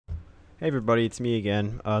Hey everybody, it's me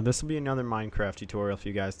again. This will be another Minecraft tutorial for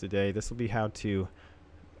you guys today. This will be how to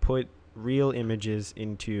put real images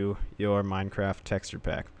into your Minecraft texture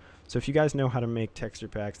pack. So if you guys know how to make texture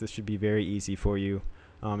packs, this should be very easy for you.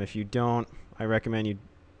 If you don't, I recommend you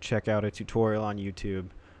check out a tutorial on YouTube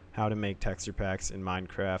how to make texture packs in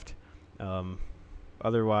Minecraft.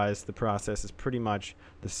 Otherwise, the process is pretty much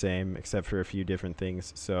the same except for a few different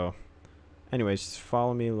things. So anyways, just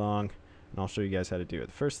follow me along and I'll show you guys how to do it.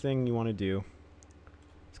 The first thing you want to do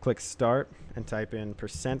is click Start and type in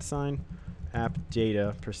 %app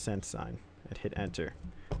data % and hit enter.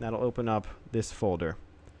 And that'll open up this folder.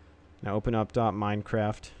 Now open up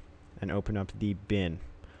 .minecraft and open up the bin.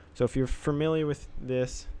 So if you're familiar with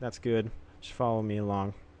this, that's good. Just follow me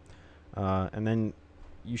along. And then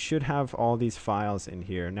you should have all these files in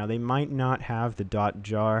here. Now they might not have the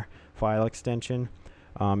 .jar file extension.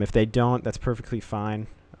 If they don't, that's perfectly fine.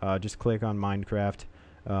 Just click on Minecraft,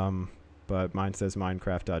 but mine says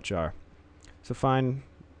minecraft.jar. So find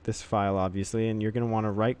this file obviously, and you're going to want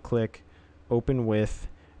to right click, open with,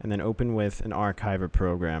 and then open with an archiver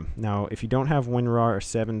program. Now if you don't have WinRAR or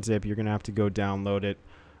 7-zip, you're going to have to go download it,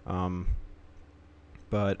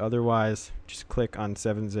 but otherwise just click on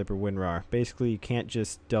 7-zip or WinRAR. Basically you can't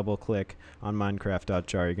just double click on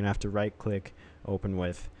minecraft.jar. You're going to have to right click, open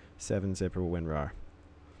with, 7-zip or WinRAR.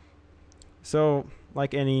 So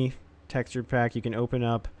like any texture pack, you can open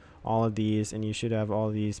up all of these and you should have all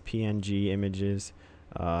these PNG images.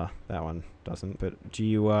 That one doesn't, but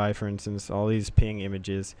GUI for instance, all these ping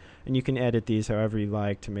images, and you can edit these however you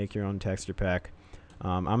like to make your own texture pack.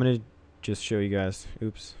 I'm going to just show you guys,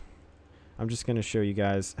 I'm just going to show you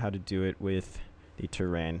guys how to do it with the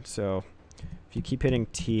terrain. So if you keep hitting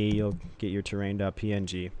T, you'll get your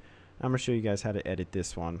terrain.png. I'm going to show you guys how to edit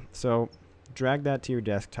this one. So drag that to your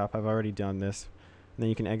desktop. I've already done this. And then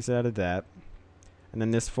you can exit out of that. And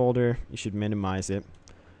then this folder, you should minimize it.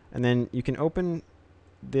 And then you can open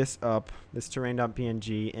this up, this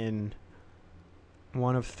terrain.png, in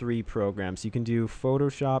one of three programs. You can do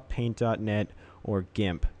Photoshop, Paint.net, or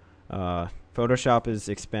GIMP. Photoshop is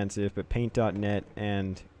expensive, but Paint.net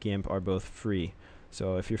and GIMP are both free.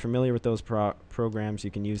 So if you're familiar with those programs,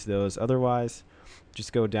 you can use those. Otherwise,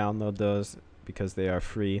 just go download those because they are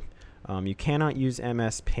free. You cannot use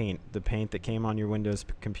MS Paint. The paint that came on your Windows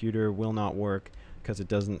computer will not work because it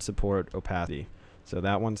doesn't support opacity. So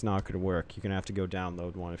that one's not going to work. You're going to have to go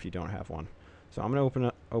download one if you don't have one. So I'm going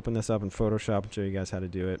to open this up in Photoshop and show you guys how to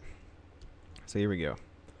do it. So here we go.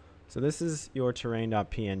 So this is your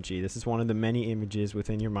terrain.png. This is one of the many images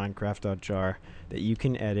within your minecraft.jar that you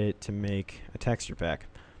can edit to make a texture pack.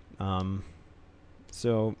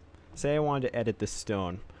 So say I wanted to edit this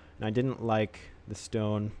stone and I didn't like the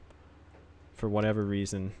stone for whatever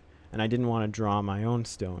reason, and I didn't want to draw my own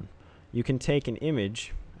stone. You can take an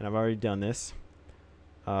image, and I've already done this.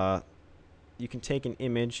 You can take an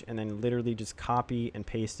image and then literally just copy and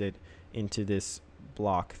paste it into this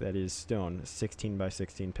block that is stone, a 16 by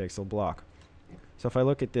 16 pixel block. So if I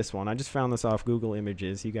look at this one, I just found this off Google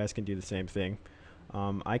Images. You guys can do the same thing.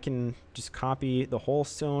 I can just copy the whole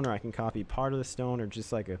stone, or I can copy part of the stone, or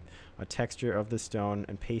just like a texture of the stone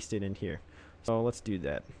and paste it in here. So let's do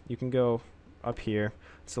that. You can go up here,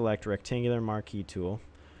 select rectangular marquee tool,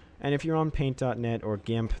 and if you're on Paint.net or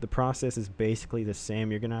GIMP, the process is basically the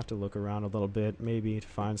same. You're gonna have to look around a little bit maybe to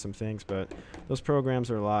find some things, but those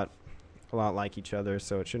programs are a lot like each other,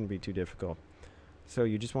 so it shouldn't be too difficult. So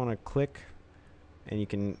you just want to click and you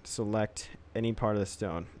can select any part of the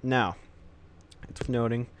stone. Now it's worth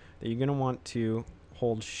noting that you're gonna want to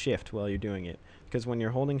hold shift while you're doing it, because when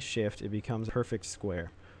you're holding shift it becomes a perfect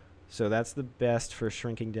square. So that's the best for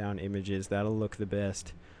shrinking down images. That'll look the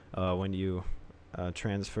best when you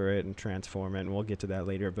transfer it and transform it, and we'll get to that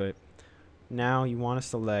later. But now you want to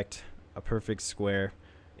select a perfect square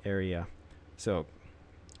area. So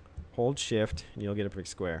hold shift and you'll get a perfect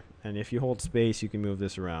square. And if you hold space, you can move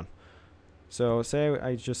this around. So say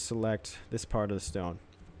I just select this part of the stone.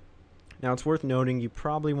 Now it's worth noting you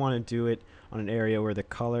probably want to do it on an area where the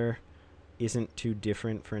color isn't too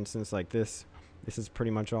different. For instance, like this. This is pretty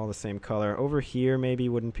much all the same color. Over here maybe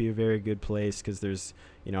wouldn't be a very good place because there's,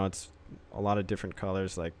 it's a lot of different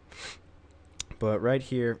colors. But right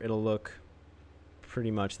here it'll look pretty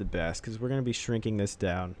much the best because we're going to be shrinking this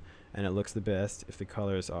down, and it looks the best if the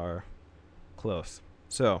colors are close.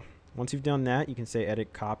 So once you've done that, you can say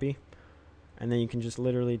edit copy, and then you can just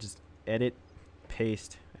literally just edit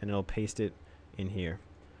paste, and it'll paste it in here.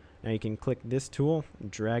 Now you can click this tool and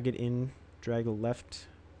drag it in, drag the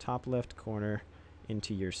top left corner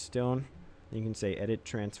into your stone. You can say edit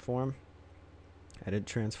transform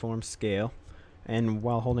scale, and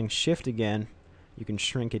while holding shift again you can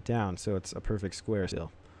shrink it down so it's a perfect square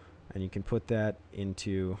still. And you can put that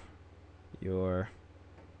into your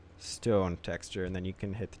stone texture, and then you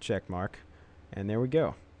can hit the check mark, and there we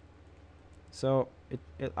go. So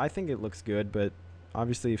I think it looks good, but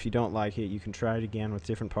obviously if you don't like it, you can try it again with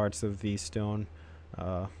different parts of the stone.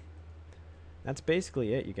 That's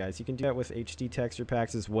basically it, you guys. You can do that with HD texture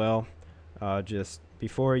packs as well. Just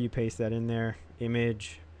before you paste that in there,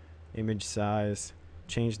 image size,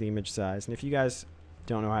 change the image size. And if you guys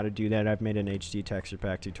don't know how to do that, I've made an HD texture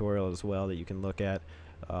pack tutorial as well that you can look at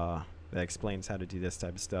that explains how to do this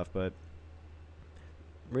type of stuff. But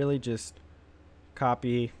really just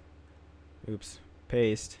copy,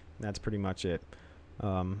 paste, and that's pretty much it.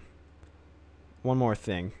 One more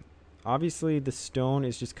thing. Obviously the stone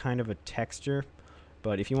is just kind of a texture,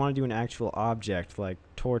 but if you want to do an actual object like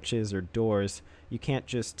torches or doors, you can't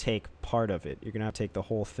just take part of it. You're gonna have to take the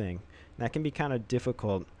whole thing. And that can be kind of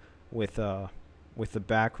difficult with the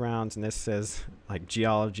backgrounds, and this says like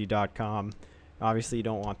geology.com. Obviously you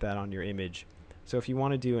don't want that on your image. So if you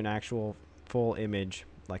want to do an actual full image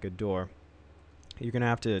like a door, you're gonna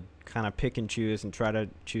have to kind of pick and choose and try to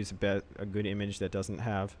choose a good image that doesn't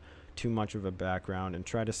have too much of a background, and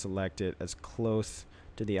try to select it as close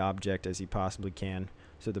to the object as you possibly can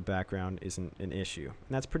so the background isn't an issue. And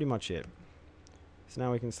that's pretty much it. So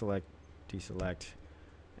now we can select, deselect,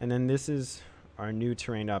 and then this is our new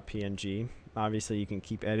terrain.png. Obviously you can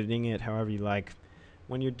keep editing it however you like.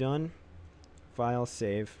 When you're done, file,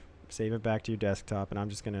 save it back to your desktop, and I'm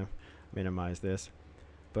just gonna minimize this,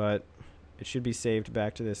 but it should be saved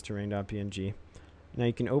back to this terrain.png. Now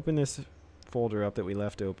you can open this folder up that we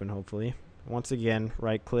left open, hopefully. Once again,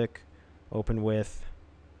 right click, open with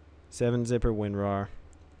 7-zip or WinRAR.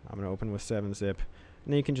 I'm going to open with 7-zip.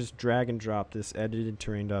 And then you can just drag and drop this edited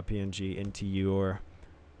terrain.png into your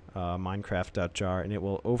minecraft.jar, and it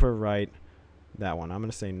will overwrite that one. I'm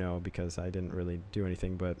going to say no because I didn't really do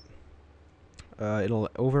anything, but it'll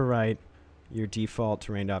overwrite your default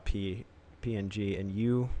terrain.png, and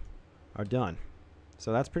you are done.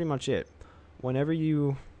 So that's pretty much it. Whenever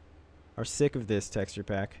you are sick of this texture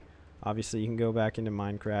pack, obviously you can go back into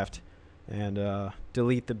Minecraft and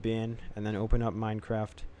delete the bin, and then open up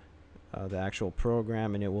Minecraft, the actual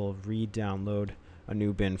program, and it will re-download a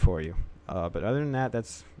new bin for you. But other than that,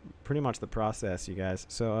 that's pretty much the process, you guys.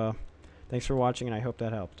 So thanks for watching, and I hope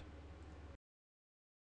that helped.